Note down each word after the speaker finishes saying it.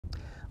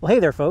Well, hey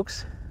there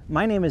folks,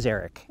 my name is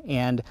Eric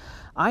and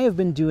I have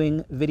been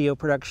doing video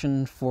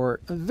production for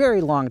a very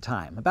long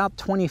time, about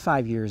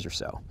 25 years or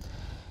so.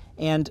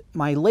 And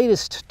my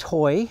latest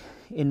toy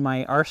in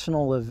my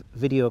arsenal of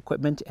video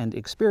equipment and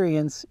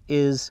experience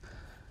is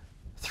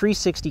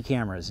 360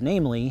 cameras,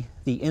 namely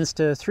the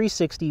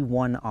Insta360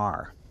 ONE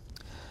R.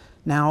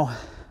 Now,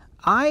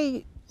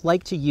 I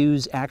like to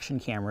use action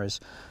cameras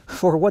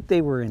for what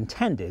they were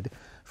intended,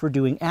 for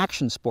doing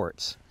action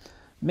sports.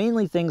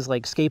 Mainly things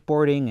like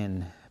skateboarding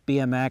and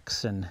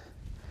BMX, and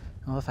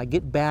well, if I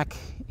get back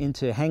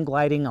into hang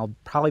gliding, I'll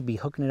probably be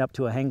hooking it up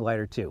to a hang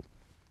glider too.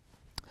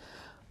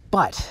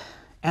 But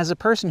as a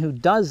person who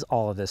does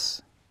all of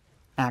this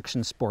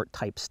action sport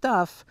type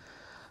stuff,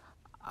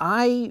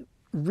 I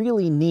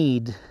really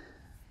need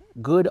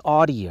good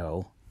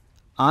audio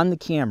on the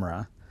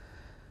camera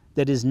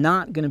that is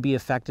not going to be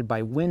affected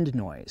by wind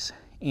noise.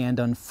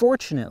 And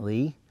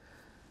unfortunately,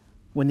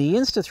 when the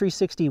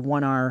Insta360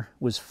 ONE R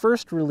was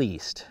first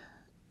released,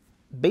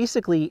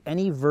 basically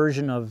any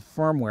version of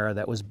firmware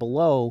that was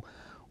below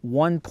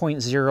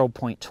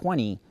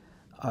 1.0.20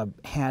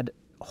 had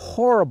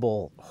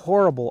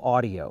horrible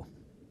audio.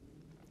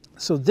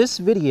 So this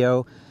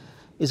video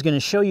is going to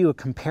show you a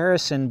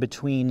comparison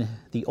between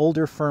the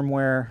older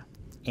firmware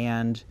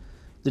and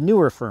the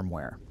newer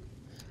firmware.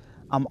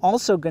 I'm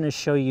also going to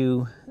show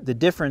you the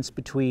difference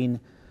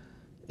between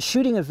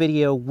shooting a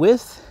video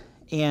with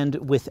and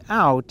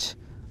without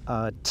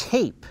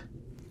tape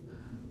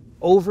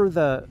over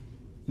the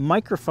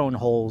microphone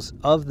holes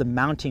of the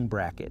mounting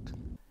bracket.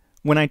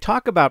 When I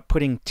talk about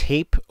putting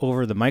tape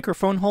over the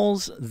microphone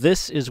holes,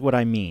 this is what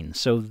I mean.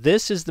 So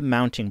this is the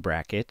mounting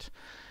bracket,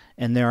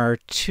 and there are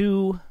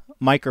two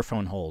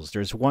microphone holes.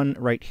 There's one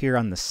right here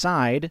on the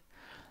side,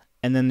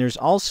 and then there's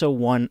also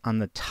one on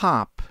the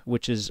top,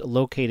 which is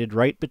located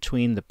right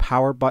between the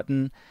power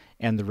button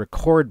and the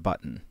record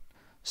button.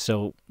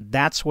 So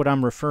that's what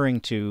I'm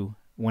referring to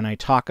when I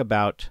talk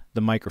about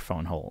the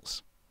microphone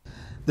holes.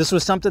 This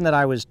was something that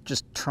I was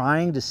just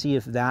trying to see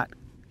if that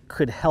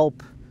could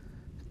help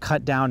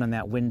cut down on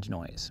that wind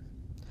noise.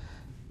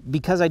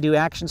 Because I do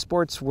action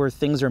sports where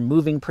things are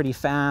moving pretty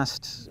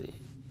fast,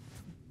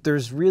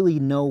 there's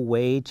really no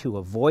way to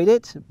avoid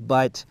it,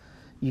 but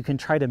you can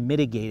try to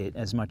mitigate it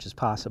as much as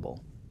possible.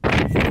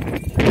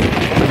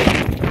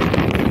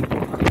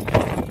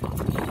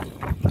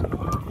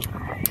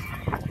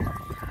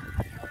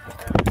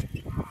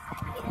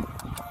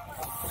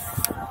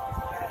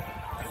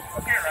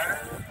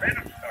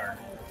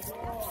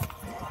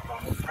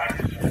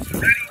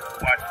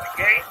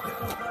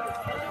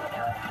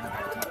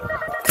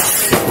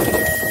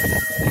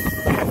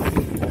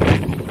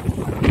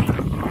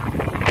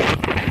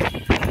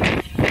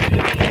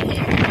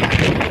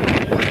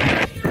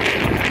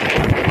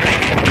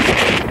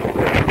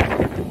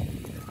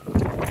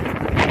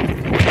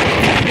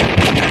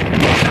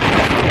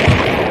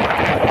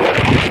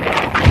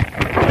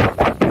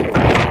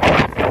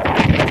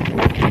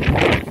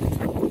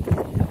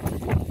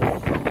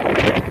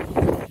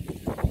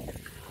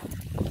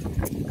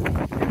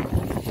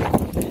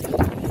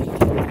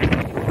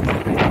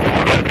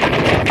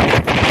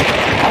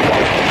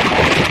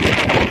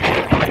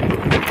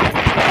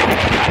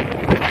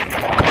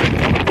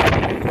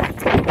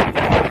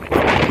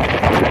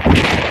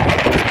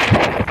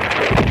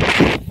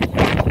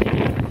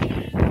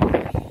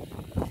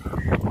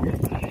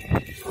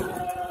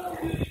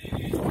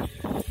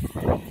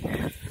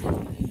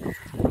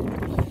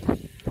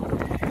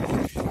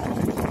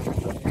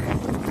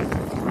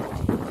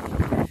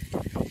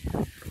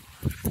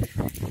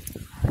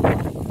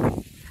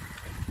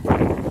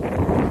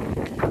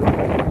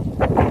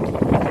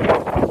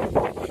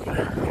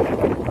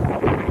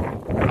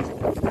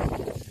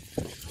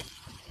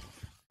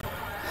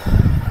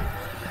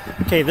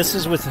 Okay, this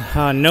is with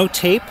no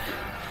tape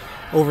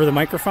over the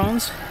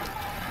microphones,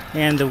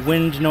 and the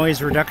wind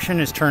noise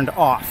reduction is turned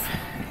off.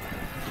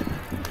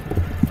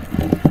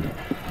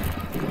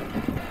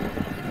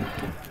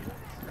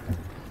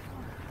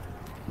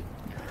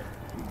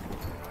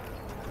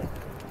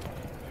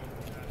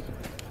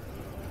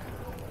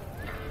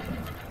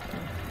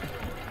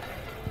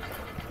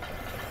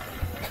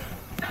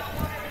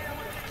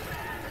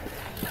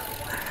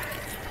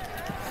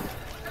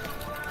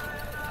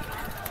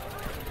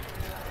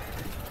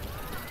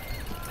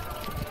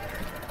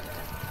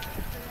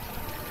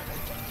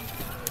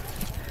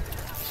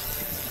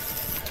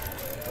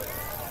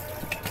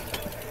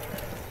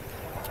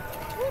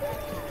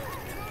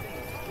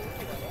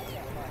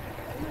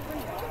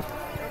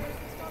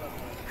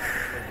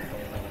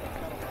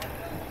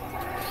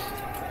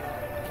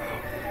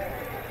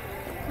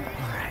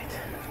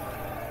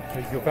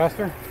 Does it go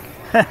faster?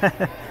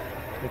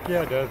 Heck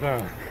yeah, it does,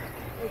 huh?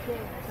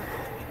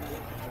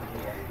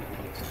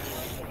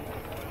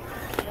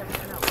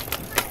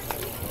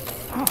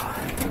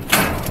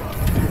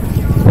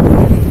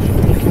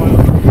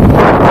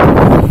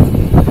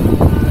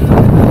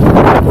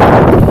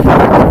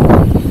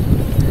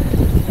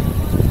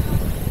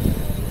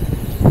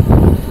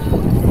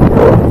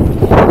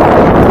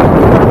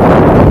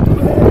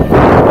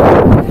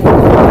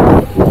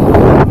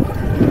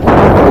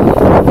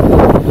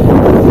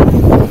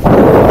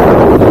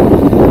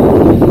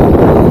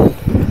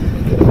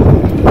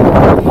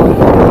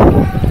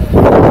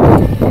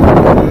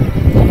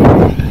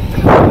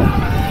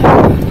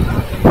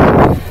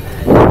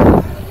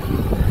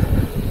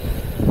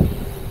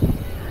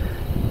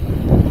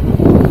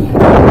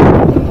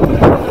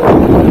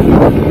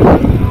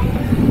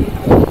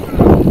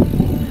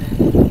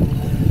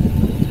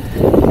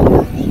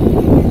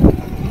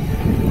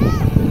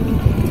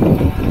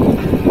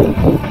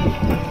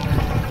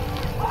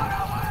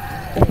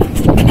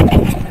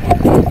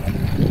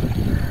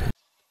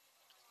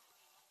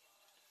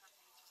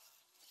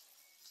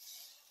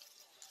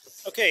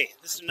 Okay,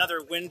 this is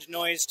another wind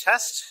noise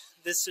test.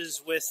 This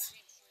is with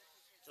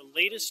the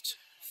latest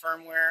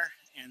firmware,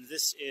 and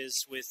this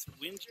is with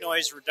wind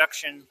noise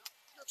reduction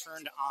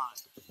turned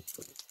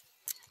on.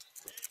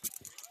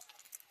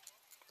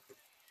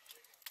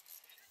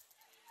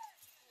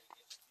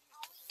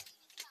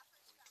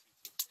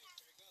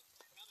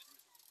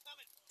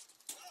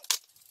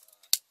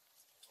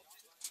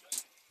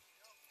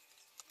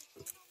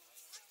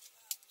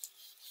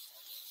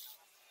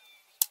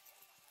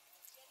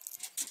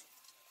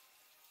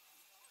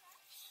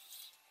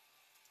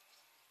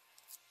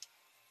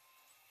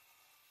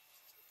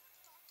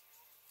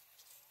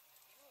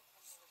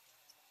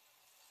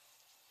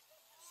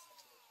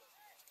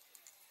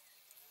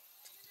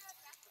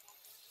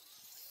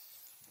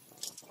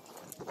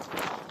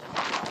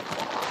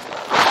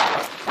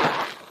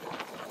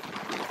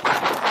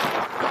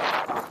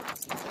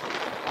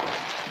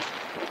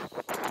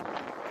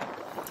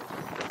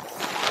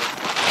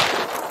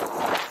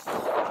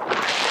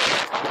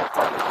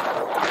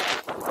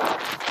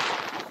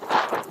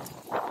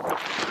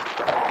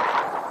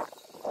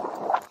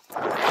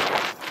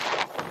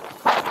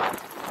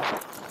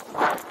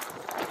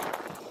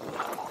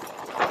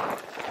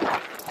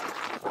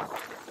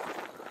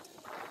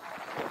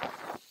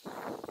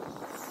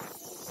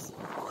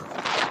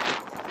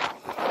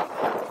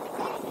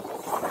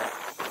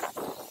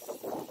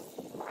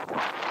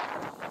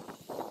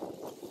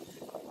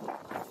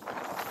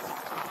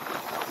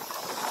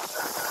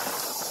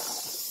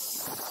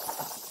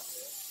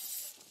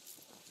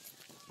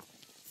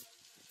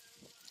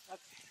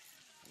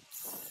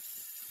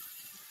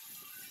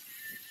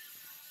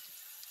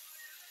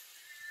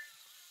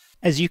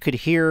 As you could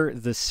hear,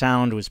 the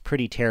sound was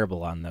pretty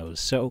terrible on those.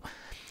 So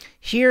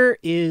here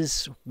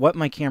is what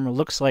my camera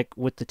looks like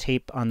with the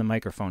tape on the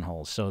microphone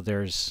holes. So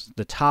there's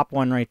the top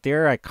one right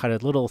there. I cut a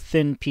little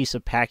thin piece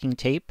of packing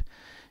tape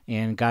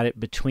and got it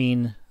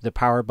between the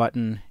power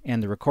button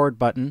and the record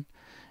button.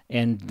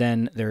 And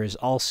then there is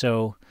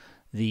also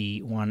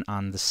the one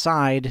on the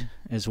side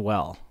as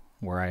well,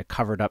 where I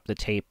covered up the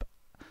tape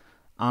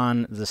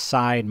on the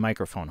side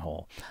microphone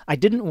hole. I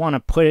didn't want to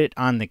put it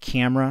on the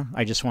camera,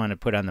 I just wanted to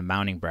put it on the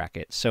mounting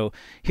bracket. So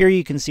here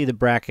you can see the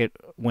bracket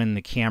when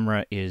the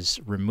camera is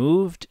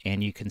removed,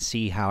 and you can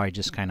see how I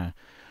just kind of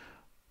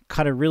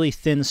cut a really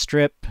thin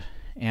strip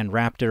and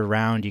wrapped it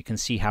around. You can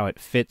see how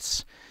it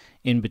fits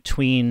in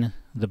between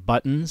the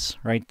buttons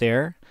right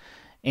there.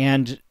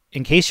 And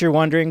in case you're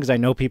wondering, because I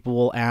know people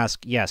will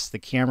ask, yes, the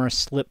camera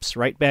slips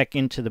right back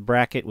into the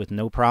bracket with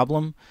no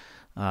problem.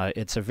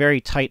 It's a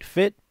very tight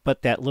fit,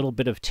 but that little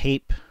bit of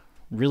tape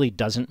really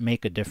doesn't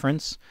make a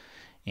difference,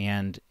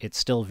 and it's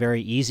still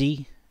very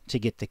easy to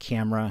get the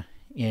camera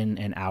in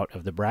and out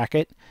of the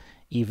bracket,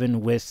 even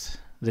with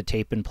the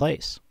tape in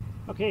place.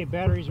 Okay,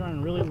 battery's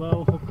running really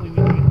low. Hopefully we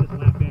can get this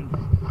lap in.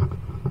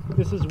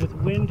 This is with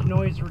wind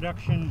noise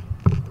reduction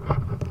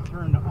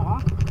turned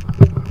off,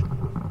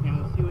 and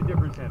we'll see what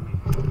difference that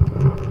makes.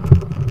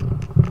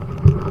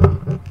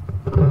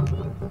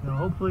 So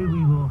hopefully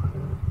we will...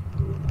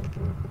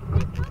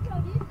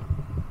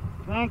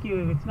 Thank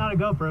you. It's not a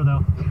GoPro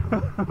though.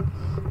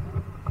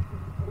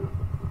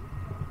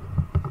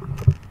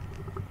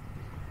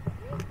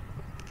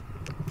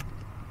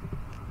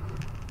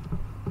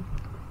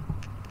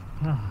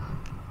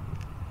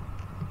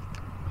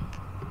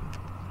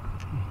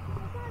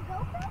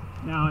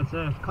 No, it's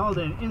called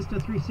an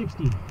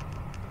Insta360.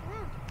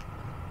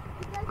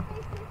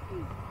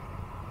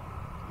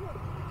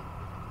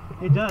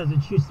 It does.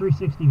 It shoots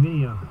 360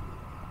 video.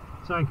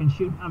 So I can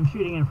shoot. I'm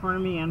shooting in front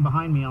of me and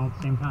behind me all at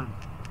the same time.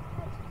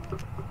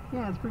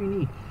 Yeah, it's pretty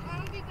neat.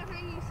 I'll get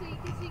behind you so you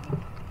can see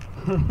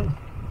me.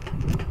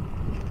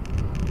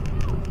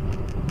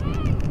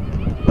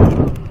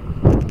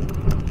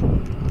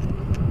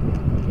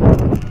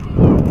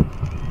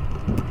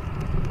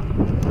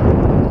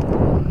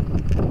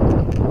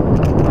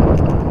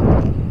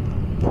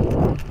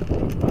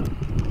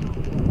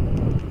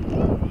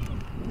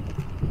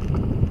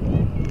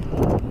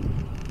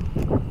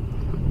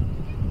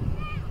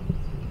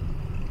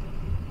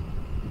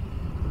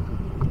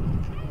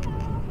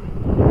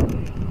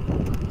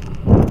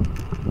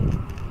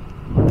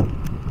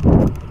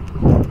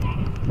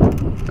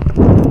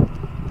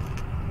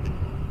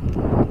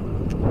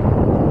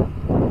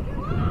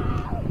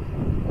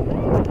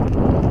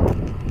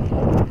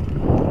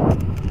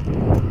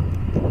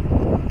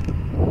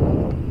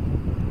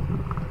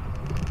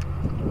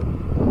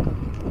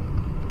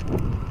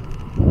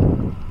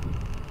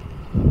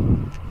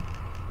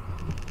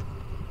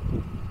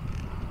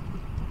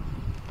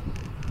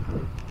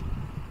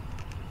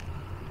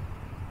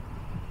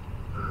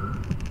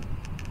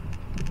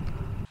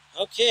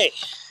 Okay,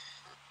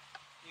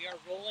 we are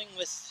rolling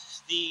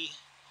with the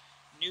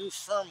new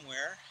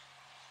firmware.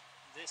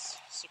 This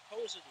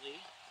supposedly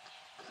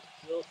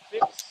will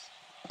fix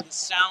the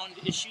sound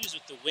issues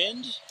with the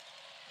wind,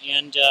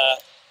 and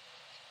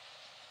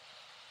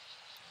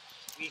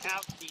we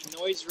have the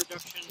noise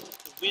reduction,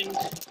 the wind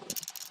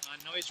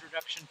noise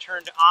reduction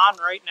turned on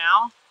right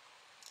now.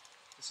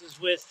 This is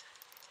with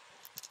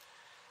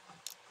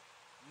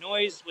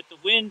noise with the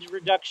wind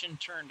reduction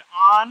turned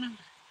on,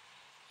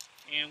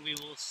 and we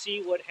will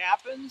see what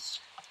happens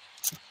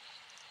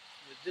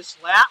with this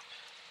lap.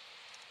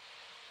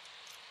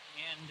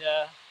 And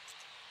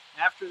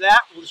after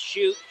that, we'll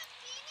shoot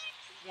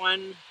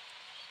one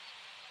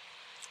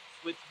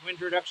with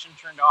wind reduction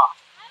turned off.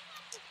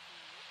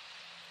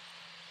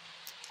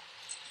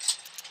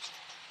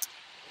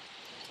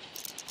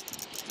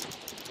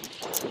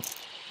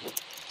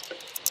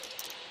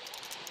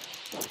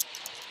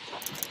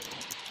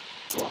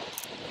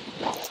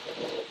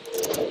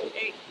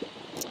 Hey.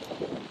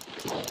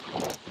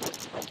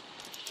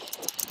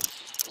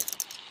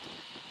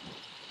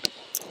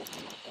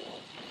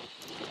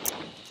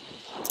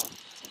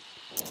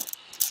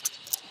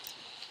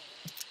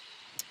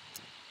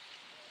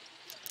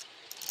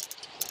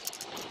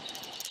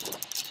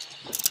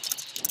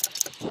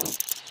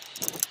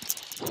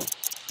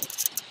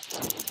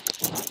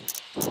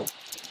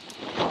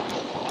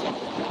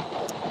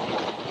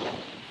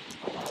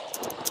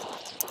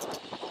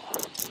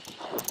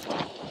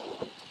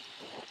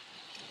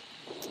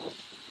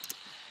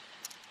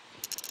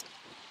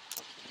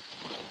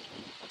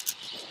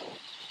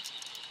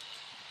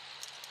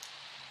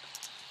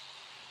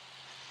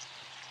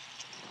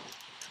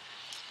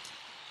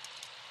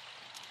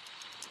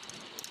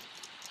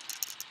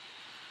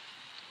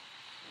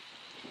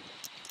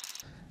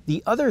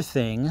 The other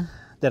thing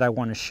that I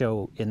want to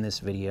show in this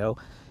video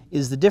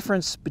is the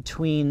difference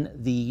between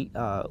the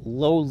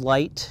low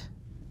light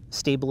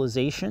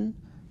stabilization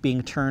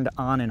being turned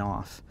on and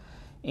off.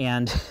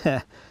 And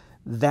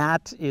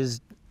that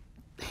is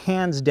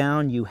hands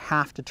down, you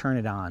have to turn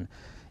it on.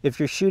 If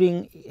you're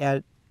shooting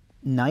at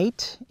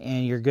night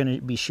and you're going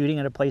to be shooting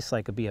at a place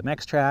like a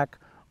BMX track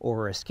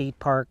or a skate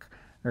park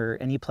or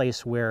any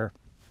place where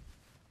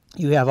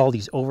you have all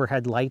these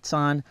overhead lights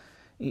on,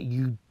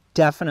 you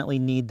definitely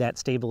need that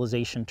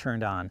stabilization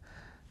turned on.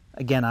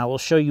 Again, I will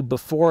show you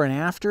before and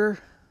after,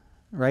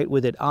 right,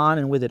 with it on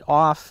and with it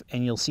off,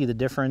 and you'll see the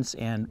difference.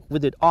 And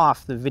with it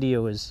off, the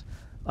video is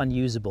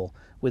unusable.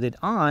 With it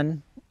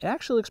on, it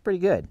actually looks pretty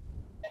good.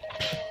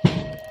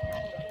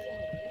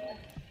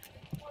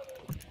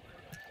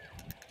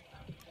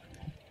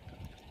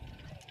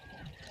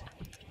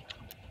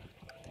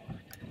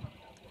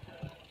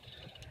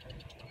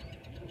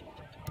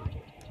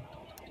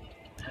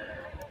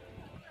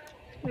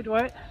 Hey,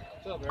 Dwight.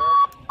 What's up, Eric?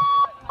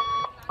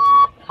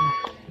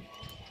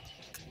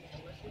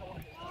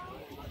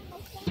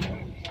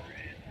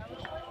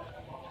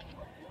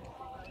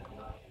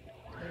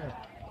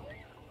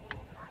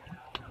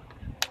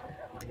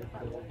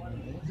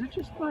 Is it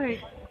just my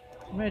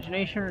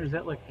imagination, or is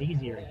that like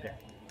hazy right there?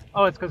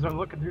 Oh, it's because I'm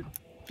looking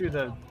through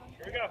the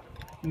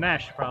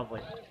mesh,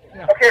 probably.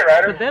 Yeah. Okay,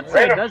 riders, But that's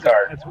what it does.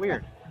 start. That's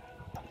weird.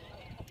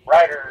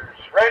 Riders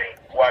ready,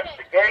 watch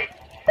the gate.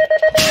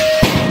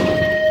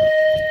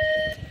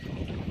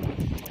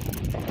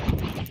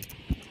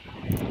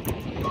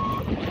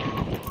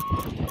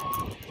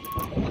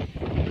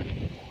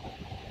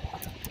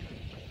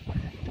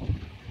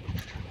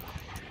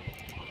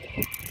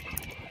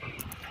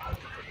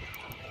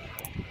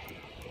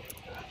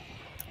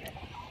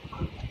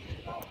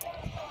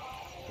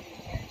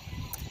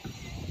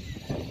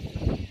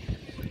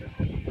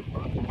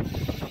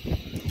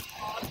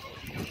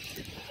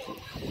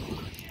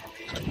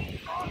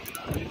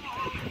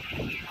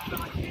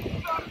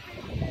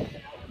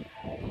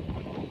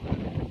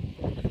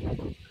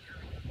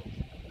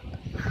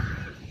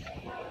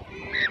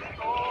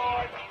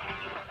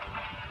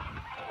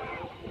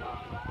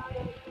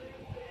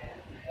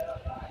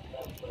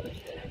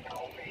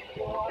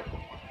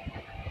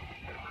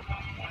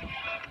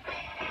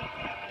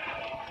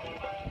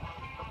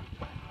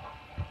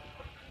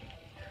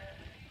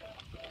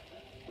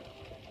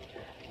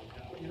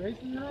 You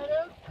racing right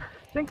now?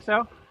 I think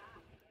so.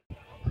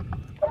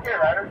 Okay,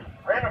 riders,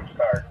 random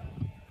start.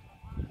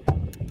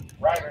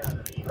 Riders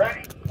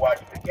ready, watch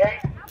the gate.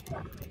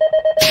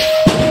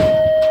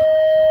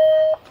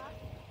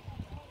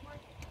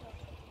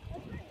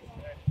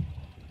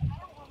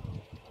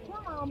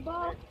 Come on,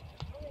 Bo.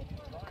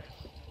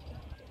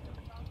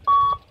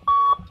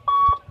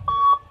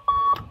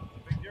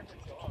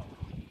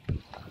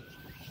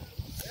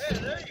 Hey,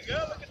 there you go,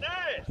 looking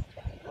nice.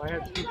 I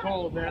have to be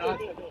cold, man.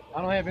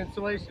 I don't have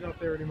insulation up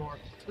there anymore.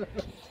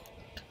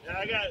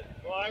 Yeah,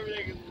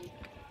 everything is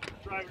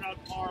driving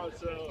out tomorrow,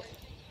 so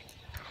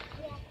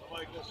I'm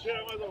like, well, shit, I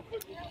might as well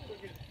put stuff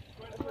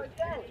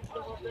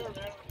up there,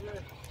 man.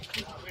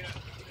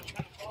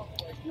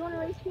 You want to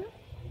race too?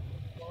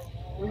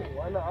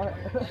 Why not?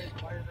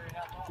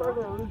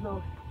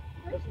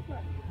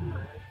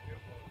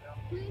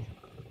 Please?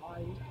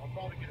 I'll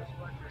probably get a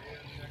selector in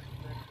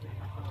next week.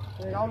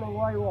 I don't know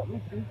why you want me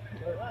to.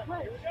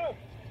 What? Here we go.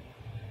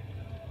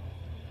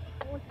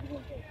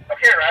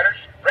 Okay, riders,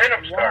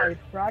 random start.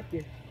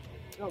 Practice.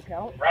 Don't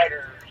count.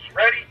 Riders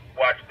ready,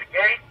 watch the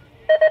gate.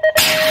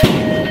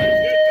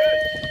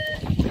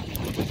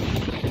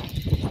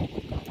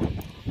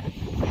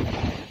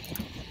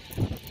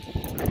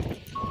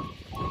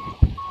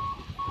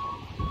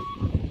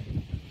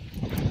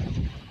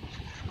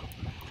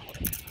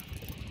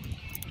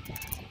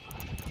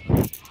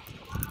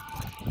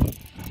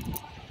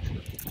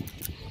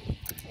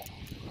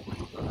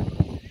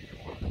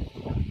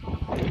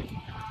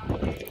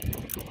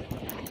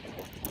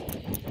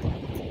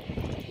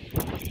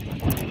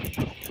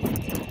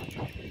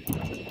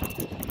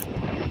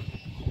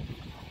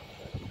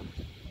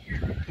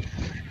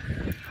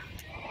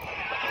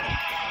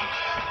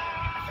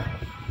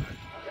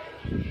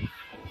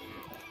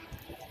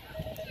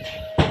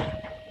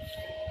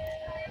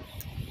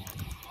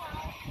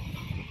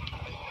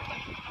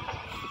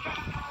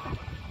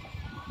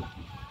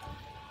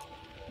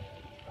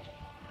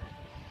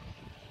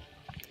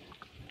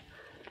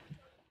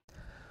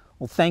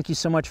 Well, thank you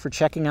so much for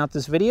checking out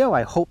this video.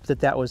 I hope that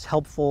that was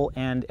helpful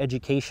and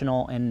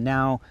educational, and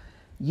now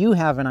you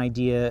have an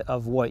idea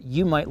of what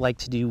you might like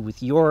to do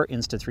with your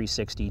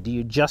Insta360. Do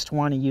you just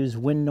want to use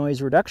wind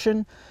noise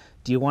reduction?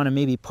 Do you want to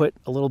maybe put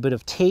a little bit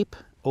of tape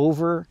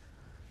over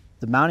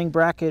the mounting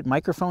bracket,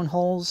 microphone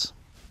holes?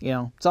 You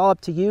know, it's all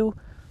up to you,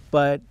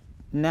 but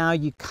now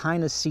you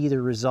kind of see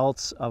the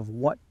results of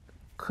what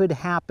could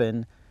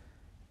happen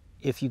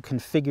if you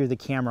configure the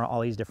camera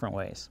all these different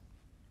ways.